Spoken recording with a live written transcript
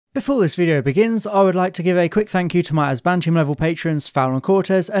Before this video begins, I would like to give a quick thank you to my Asbantium level patrons Fallon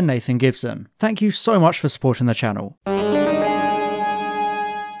Cortez and Nathan Gibson. Thank you so much for supporting the channel.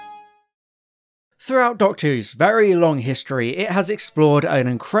 Throughout Doctor Who's very long history, it has explored an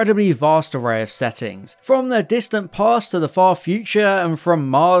incredibly vast array of settings. From the distant past to the far future, and from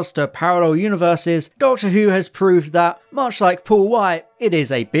Mars to parallel universes, Doctor Who has proved that, much like Paul White, it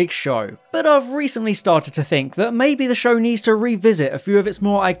is a big show. But I've recently started to think that maybe the show needs to revisit a few of its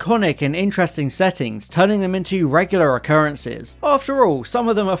more iconic and interesting settings, turning them into regular occurrences. After all, some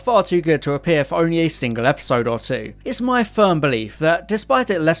of them are far too good to appear for only a single episode or two. It's my firm belief that, despite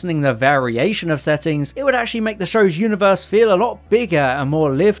it lessening the variation of settings, it would actually make the show's universe feel a lot bigger and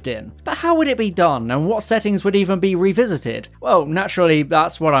more lived in. But how would it be done, and what settings would even be revisited? Well, naturally,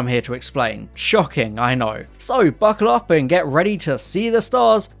 that's what I'm here to explain. Shocking, I know. So buckle up and get ready to see the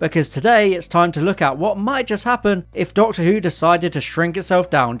stars, because today it's time to look at what might just happen if Doctor Who decided to shrink itself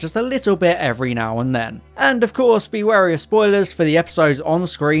down just a little bit every now and then. And of course, be wary of spoilers for the episodes on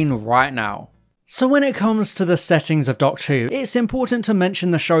screen right now. So when it comes to the settings of Doctor Who, it's important to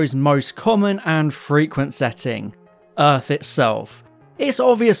mention the show's most common and frequent setting, Earth itself. It's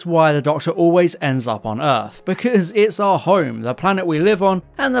obvious why the Doctor always ends up on Earth, because it's our home, the planet we live on,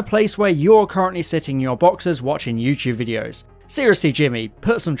 and the place where you're currently sitting in your boxes watching YouTube videos. Seriously Jimmy,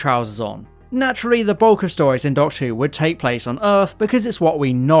 put some trousers on. Naturally, the bulk of stories in Doctor Who would take place on Earth because it's what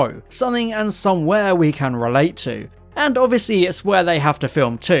we know, something and somewhere we can relate to. And obviously it's where they have to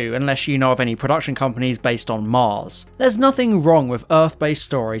film too, unless you know of any production companies based on Mars. There's nothing wrong with Earth-based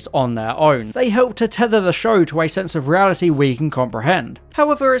stories on their own. They help to tether the show to a sense of reality we can comprehend.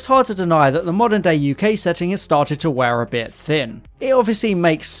 However, it's hard to deny that the modern day UK setting has started to wear a bit thin. It obviously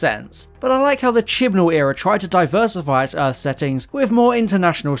makes sense, but I like how the Chibnall era tried to diversify its Earth settings with more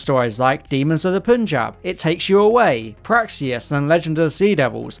international stories like Demons of the Punjab, It Takes You Away, Praxeus and Legend of the Sea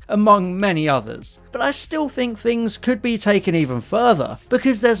Devils, among many others. But I still think things could be taken even further,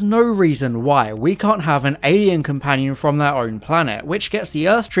 because there's no reason why we can't have an alien companion from their own planet, which gets the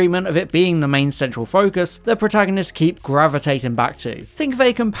Earth treatment of it being the main central focus the protagonists keep gravitating back to. Think of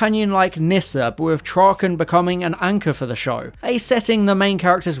a companion like Nyssa, but with Traken becoming an anchor for the show, a setting the main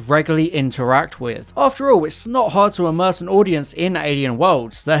characters regularly interact with. After all, it's not hard to immerse an audience in alien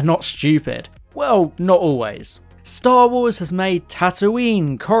worlds, they're not stupid. Well, not always. Star Wars has made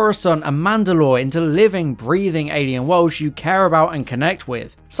Tatooine, Coruscant and Mandalore into living, breathing alien worlds you care about and connect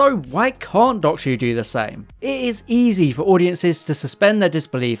with. So why can't Doctor Who do the same? It is easy for audiences to suspend their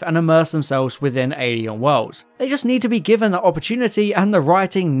disbelief and immerse themselves within alien worlds. They just need to be given that opportunity, and the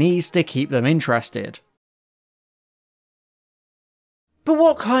writing needs to keep them interested. But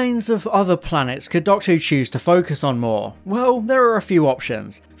what kinds of other planets could Doctor Who choose to focus on more? Well, there are a few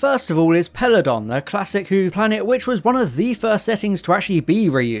options. First of all is Peladon, the classic Who planet which was one of the first settings to actually be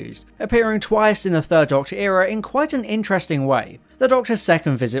reused, appearing twice in the Third Doctor era in quite an interesting way. The Doctor's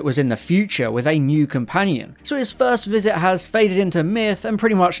second visit was in the future with a new companion, so his first visit has faded into myth and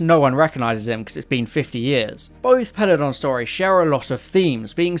pretty much no one recognises him because it's been 50 years. Both Peladon stories share a lot of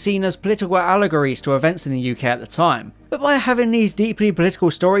themes, being seen as political allegories to events in the UK at the time. But by having these deeply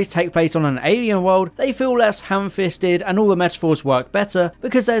political stories take place on an alien world, they feel less ham-fisted and all the metaphors work better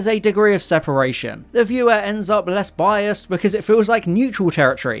because there's a degree of separation. The viewer ends up less biased because it feels like neutral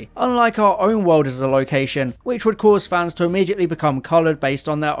territory, unlike our own world as a location, which would cause fans to immediately become coloured based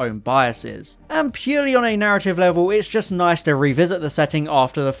on their own biases. And purely on a narrative level, it's just nice to revisit the setting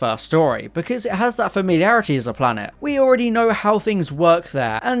after the first story, because it has that familiarity as a planet. We already know how things work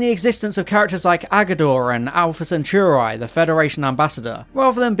there, and the existence of characters like Agador and Alpha Centauri, the Federation ambassador.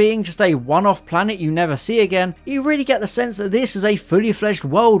 Rather than being just a one-off planet you never see again, you really get the sense that this is a fully fledged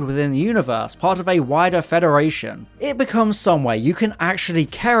world within the universe, part of a wider federation. It becomes somewhere you can actually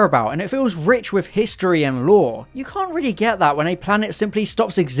care about, and it feels rich with history and lore. You can't really get that when a planet simply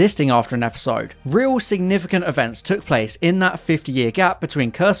stops existing after an episode. Real significant events took place in that 50-year gap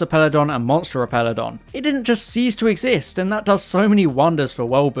between Curse of Peladon and Monster of Peladon. It didn't just cease to exist, and that does so many wonders for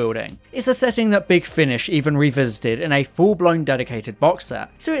world building. It's a setting that Big Finish even revisited in a full-blown dedicated box set,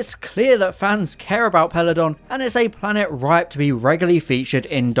 so it's clear that fans care about Peladon, and it's a planet ripe to be regularly featured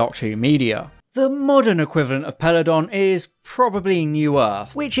in Doctor Who media. The modern equivalent of Peladon is probably New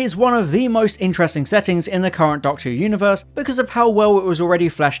Earth, which is one of the most interesting settings in the current Doctor Who universe because of how well it was already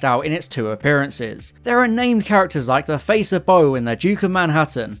fleshed out in its two appearances. There are named characters like the Face of Boe and the Duke of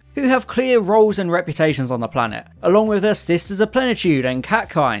Manhattan, who have clear roles and reputations on the planet, along with the Sisters of Plenitude and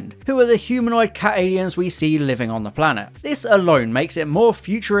Catkind, who are the humanoid cat aliens we see living on the planet. This alone makes it more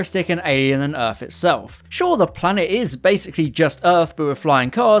futuristic and alien than Earth itself. Sure, the planet is basically just Earth but with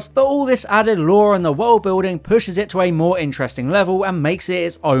flying cars, but all this added lore and the world building pushes it to a more interesting level and makes it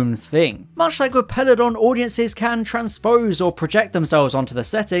its own thing. Much like with Peladon, audiences can transpose or project themselves onto the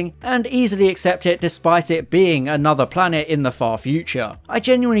setting and easily accept it despite it being another planet in the far future. I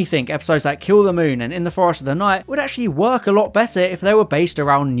genuinely think episodes like Kill the Moon and In the Forest of the Night would actually work a lot better if they were based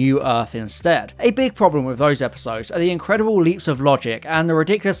around New Earth instead. A big problem with those episodes are the incredible leaps of logic and the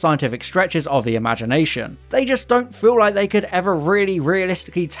ridiculous scientific stretches of the imagination. They just don't feel like they could ever really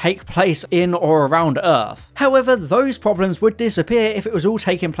realistically take place in or around Earth. However, those problems would disappear if it was all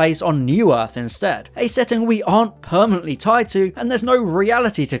taking place on New Earth instead, a setting we aren't permanently tied to and there's no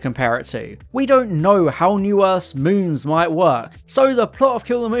reality to compare it to. We don't know how New Earth's moons might work, so the plot of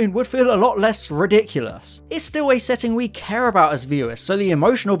Kill the Moon would feel a lot less ridiculous. It's still a setting we care about as viewers, so the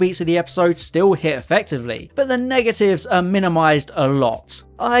emotional beats of the episode still hit effectively, but the negatives are minimised a lot.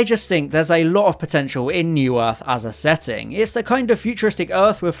 I just think there's a lot of potential in New Earth as a setting. It's the kind of futuristic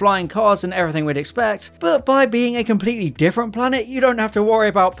Earth with flying cars and everything we'd expect, but by being a completely different planet, you don't have to worry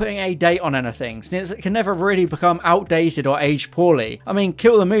about putting a date on anything, since it can never really become outdated or age poorly. I mean,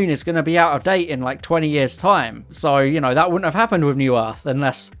 Kill the Moon is going to be out of date in like 20 years time, so that wouldn't have happened with New Earth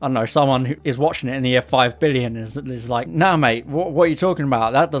unless, I don't know, someone who is watching it in the year 5 billion is like, nah mate, what are you talking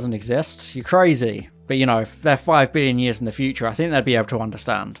about? That doesn't exist. You're crazy. But if they're 5 billion years in the future, I think they'd be able to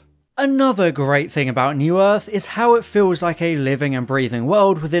understand. Another great thing about New Earth is how it feels like a living and breathing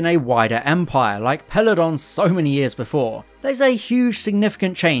world within a wider empire, like Peladon so many years before. There's a huge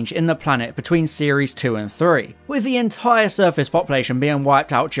significant change in the planet between series 2 and 3, with the entire surface population being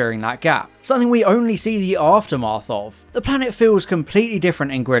wiped out during that gap, something we only see the aftermath of. The planet feels completely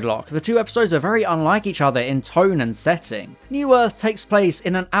different in Gridlock. The two episodes are very unlike each other in tone and setting. New Earth takes place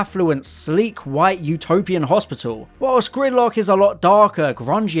in an affluent, sleek, white utopian hospital, whilst Gridlock is a lot darker,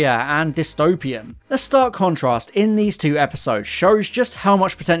 grungier, and dystopian. The stark contrast in these two episodes shows just how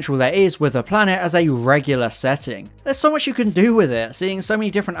much potential there is with the planet as a regular setting. There's so much you can do with it, seeing so many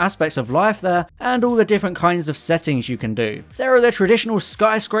different aspects of life there, and all the different kinds of settings you can do. There are the traditional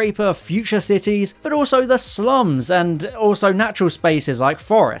skyscraper, future cities, but also the slums, and also natural spaces like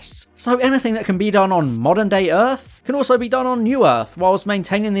forests. So anything that can be done on modern day Earth can also be done on New Earth, whilst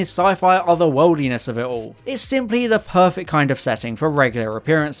maintaining the sci-fi otherworldliness of it all. It's simply the perfect kind of setting for regular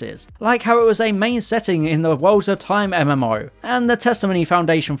appearances, like how it was a main setting in the Worlds of Time MMO, and the Testimony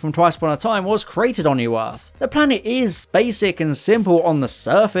Foundation from Twice Upon a Time was created on New Earth. The planet is basic and simple on the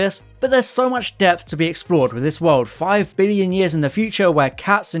surface, but there's so much depth to be explored with this world 5 billion years in the future, where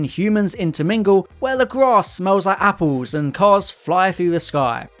cats and humans intermingle, where the grass smells like apples and cars fly through the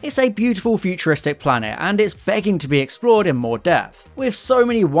sky. It's a beautiful futuristic planet, and it's begging to be explored in more depth, with so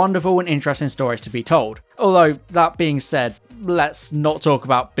many wonderful and interesting stories to be told. Although, that being said, let's not talk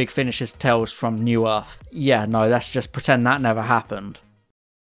about Big Finish's tales from New Earth. Yeah, no, let's just pretend that never happened.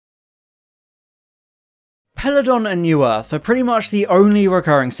 Peladon and New Earth are pretty much the only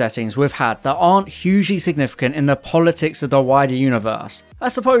recurring settings we've had that aren't hugely significant in the politics of the wider universe. I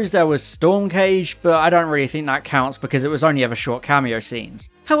suppose there was Stormcage, but I don't really think that counts because it was only ever short cameo scenes.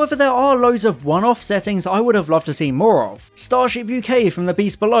 However, there are loads of one-off settings I would have loved to see more of. Starship UK from The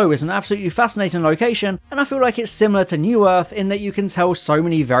Beast Below is an absolutely fascinating location, and I feel like it's similar to New Earth in that you can tell so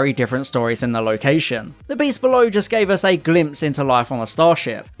many very different stories in the location. The Beast Below just gave us a glimpse into life on the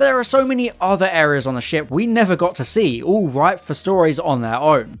starship, but there are so many other areas on the ship we never got to see, all ripe for stories on their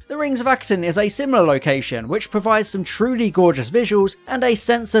own. The Rings of Akaton is a similar location, which provides some truly gorgeous visuals and a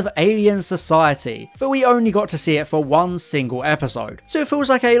sense of alien society, but we only got to see it for one single episode, so it feels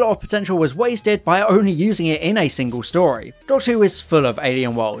like a lot of potential was wasted by only using it in a single story. Doctor Who is full of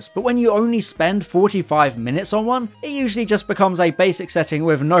alien worlds, but when you only spend 45 minutes on one, it usually just becomes a basic setting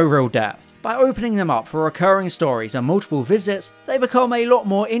with no real depth. By opening them up for recurring stories and multiple visits, they become a lot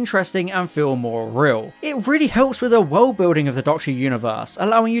more interesting and feel more real. It really helps with the world building of the Doctor Who universe,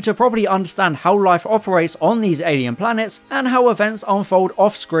 allowing you to properly understand how life operates on these alien planets and how events unfold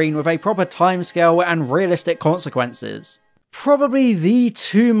off screen with a proper timescale and realistic consequences. Probably the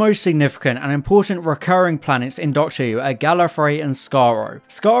two most significant and important recurring planets in Doctor Who are Gallifrey and Skaro.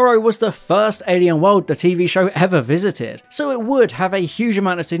 Skaro was the first alien world the TV show ever visited, so it would have a huge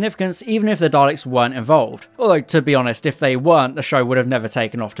amount of significance even if the Daleks weren't involved. Although, to be honest, if they weren't, the show would have never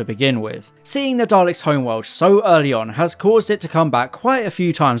taken off to begin with. Seeing the Daleks' homeworld so early on has caused it to come back quite a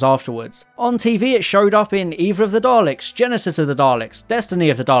few times afterwards. On TV it showed up in Evil of the Daleks, Genesis of the Daleks, Destiny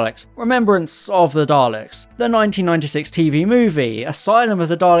of the Daleks, Remembrance of the Daleks, the 1996 TV movie, Asylum of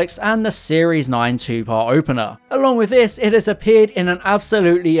the Daleks, and the Series 9 two-part opener. Along with this, it has appeared in an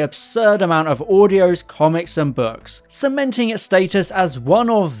absolutely absurd amount of audios, comics, and books, cementing its status as one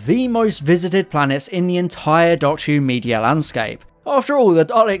of the most visited planets in the entire Doctor Who media landscape. After all, the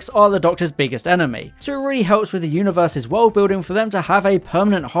Daleks are the Doctor's biggest enemy, so it really helps with the universe's world building for them to have a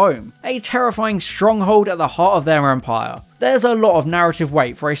permanent home, a terrifying stronghold at the heart of their empire. There's a lot of narrative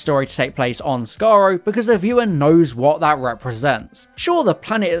weight for a story to take place on Skaro because the viewer knows what that represents. Sure, the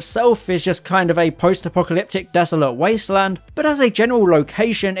planet itself is just kind of a post-apocalyptic desolate wasteland, but as a general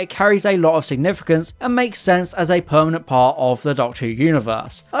location it carries a lot of significance and makes sense as a permanent part of the Doctor Who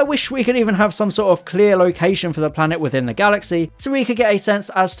universe. I wish we could even have some sort of clear location for the planet within the galaxy so we could get a sense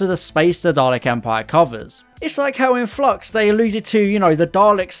as to the space the Dalek Empire covers. It's like how in Flux they alluded to, the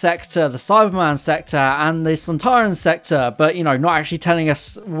Dalek sector, the Cyberman sector, and the Sontaran sector, but not actually telling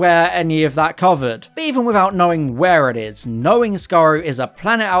us where any of that covered. But even without knowing where it is, knowing Skaro is a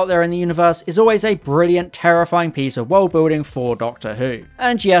planet out there in the universe is always a brilliant, terrifying piece of world building for Doctor Who.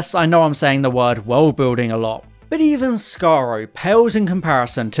 And yes, I know I'm saying the word world building a lot. But even Skaro pales in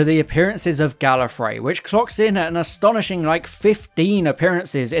comparison to the appearances of Gallifrey, which clocks in at an astonishing 15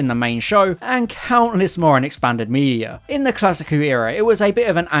 appearances in the main show and countless more in expanded media. In the Classic Who era, it was a bit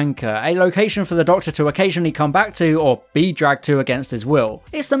of an anchor, a location for the Doctor to occasionally come back to or be dragged to against his will.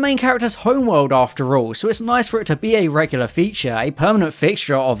 It's the main character's homeworld after all, so it's nice for it to be a regular feature, a permanent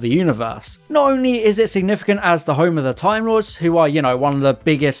fixture of the universe. Not only is it significant as the home of the Time Lords, who are, one of the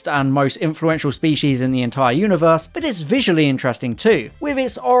biggest and most influential species in the entire universe, but it's visually interesting too, with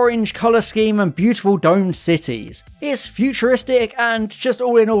its orange colour scheme and beautiful domed cities. It's futuristic and just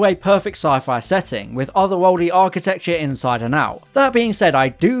all in all a perfect sci-fi setting, with otherworldly architecture inside and out. That being said, I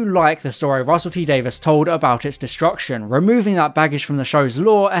do like the story Russell T Davies told about its destruction, removing that baggage from the show's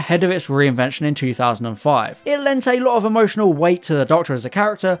lore ahead of its reinvention in 2005. It lent a lot of emotional weight to the Doctor as a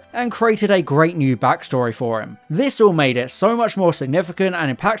character, and created a great new backstory for him. This all made it so much more significant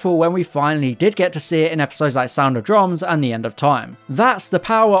and impactful when we finally did get to see it in episodes like Sound of Drums and The End of Time. That's the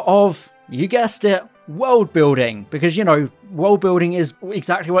power of, you guessed it, world building, because world building is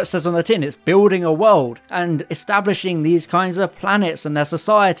exactly what it says on the tin. It's building a world and establishing these kinds of planets and their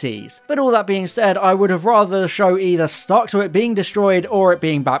societies. But all that being said, I would have rather the show either stuck to it being destroyed or it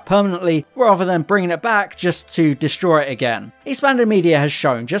being back permanently, rather than bringing it back just to destroy it again. Expanded media has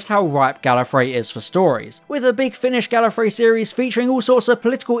shown just how ripe Gallifrey is for stories, with a Big Finish Gallifrey series featuring all sorts of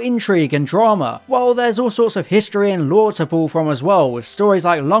political intrigue and drama, while there's all sorts of history and lore to pull from as well, with stories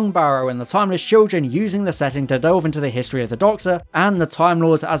like Longbarrow and the Timeless Children using the setting to delve into the history of the Doctor and the Time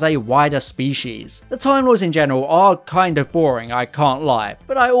Lords as a wider species. The Time Lords in general are kind of boring, I can't lie,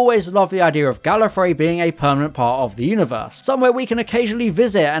 but I always love the idea of Gallifrey being a permanent part of the universe, somewhere we can occasionally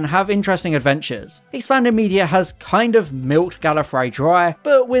visit and have interesting adventures. Expanded media has kind of milked Gallifrey dry,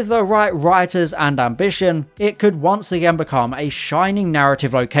 but with the right writers and ambition, it could once again become a shining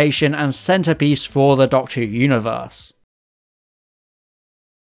narrative location and centerpiece for the Doctor Who universe.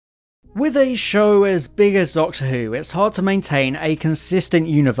 With a show as big as Doctor Who, it's hard to maintain a consistent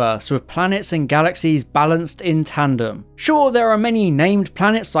universe with planets and galaxies balanced in tandem. Sure, there are many named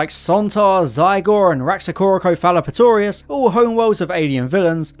planets like Sontar, Zygor and Raxacoricothalapatorius, all homeworlds of alien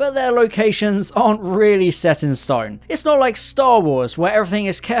villains, but their locations aren't really set in stone. It's not like Star Wars, where everything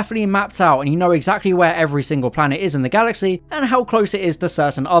is carefully mapped out and you know exactly where every single planet is in the galaxy and how close it is to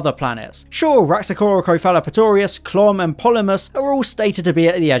certain other planets. Sure, Raxacoricothalapatorius, Clom and Polymus are all stated to be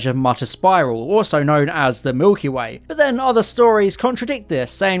at the edge of Mutter Spiral, also known as the Milky Way, but then other stories contradict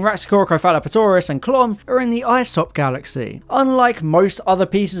this, saying Raxacoricothalapatorius and Clom are in the Isop galaxy. Unlike most other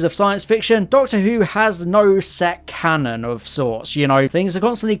pieces of science fiction, Doctor Who has no set canon of sorts, things are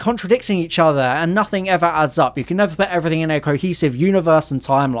constantly contradicting each other and nothing ever adds up. You can never put everything in a cohesive universe and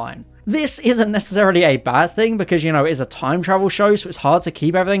timeline. This isn't necessarily a bad thing because, it is a time travel show, so it's hard to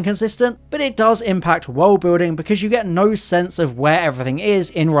keep everything consistent, but it does impact world building because you get no sense of where everything is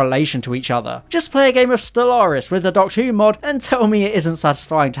in relation to each other. Just play a game of Stellaris with the Doctor Who mod and tell me it isn't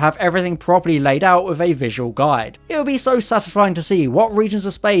satisfying to have everything properly laid out with a visual guide. It would be so satisfying to see what regions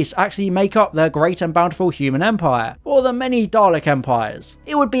of space actually make up the great and bountiful human empire, or the many Dalek empires.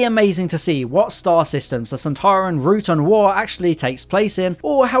 It would be amazing to see what star systems the Sontaran route on war actually takes place in,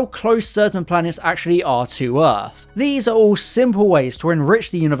 or how close certain planets actually are to Earth. These are all simple ways to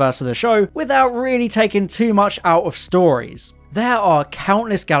enrich the universe of the show without really taking too much out of stories. There are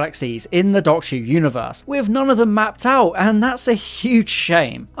countless galaxies in the Doctor Who universe, with none of them mapped out, and that's a huge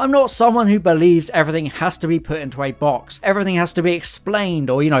shame. I'm not someone who believes everything has to be put into a box, everything has to be explained,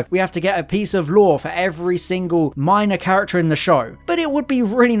 or we have to get a piece of lore for every single minor character in the show. But it would be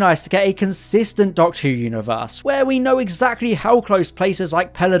really nice to get a consistent Doctor Who universe, where we know exactly how close places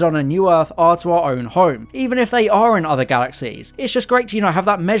like Peladon and New Earth are to our own home, even if they are in other galaxies. It's just great to, have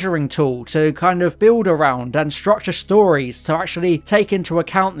that measuring tool to kind of build around and structure stories to actually take into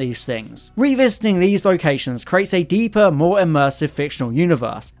account these things. Revisiting these locations creates a deeper, more immersive fictional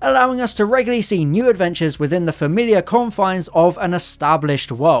universe, allowing us to regularly see new adventures within the familiar confines of an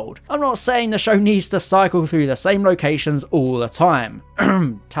established world. I'm not saying the show needs to cycle through the same locations all the time.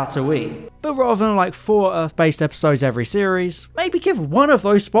 Tatooine. But rather than like 4 Earth-based episodes every series, maybe give one of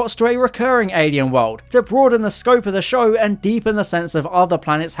those spots to a recurring alien world to broaden the scope of the show and deepen the sense of other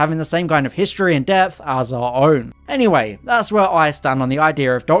planets having the same kind of history and depth as our own. Anyway, that's where I stand on the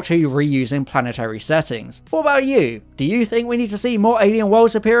idea of Doctor Who reusing planetary settings. What about you? Do you think we need to see more alien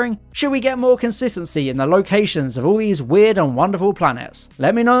worlds appearing? Should we get more consistency in the locations of all these weird and wonderful planets?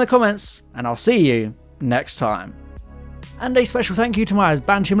 Let me know in the comments, and I'll see you next time. And a special thank you to my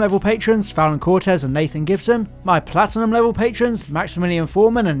Bantam level patrons Fallon Cortez and Nathan Gibson, my Platinum level patrons Maximilian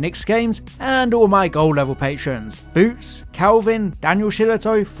Foreman and Nick Games, and all my Gold level patrons Boots, Calvin, Daniel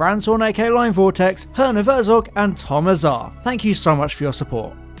Shillito, Franz Horn aka Line Vortex, Herna Verzog, and Tom Azar. Thank you so much for your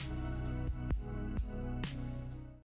support.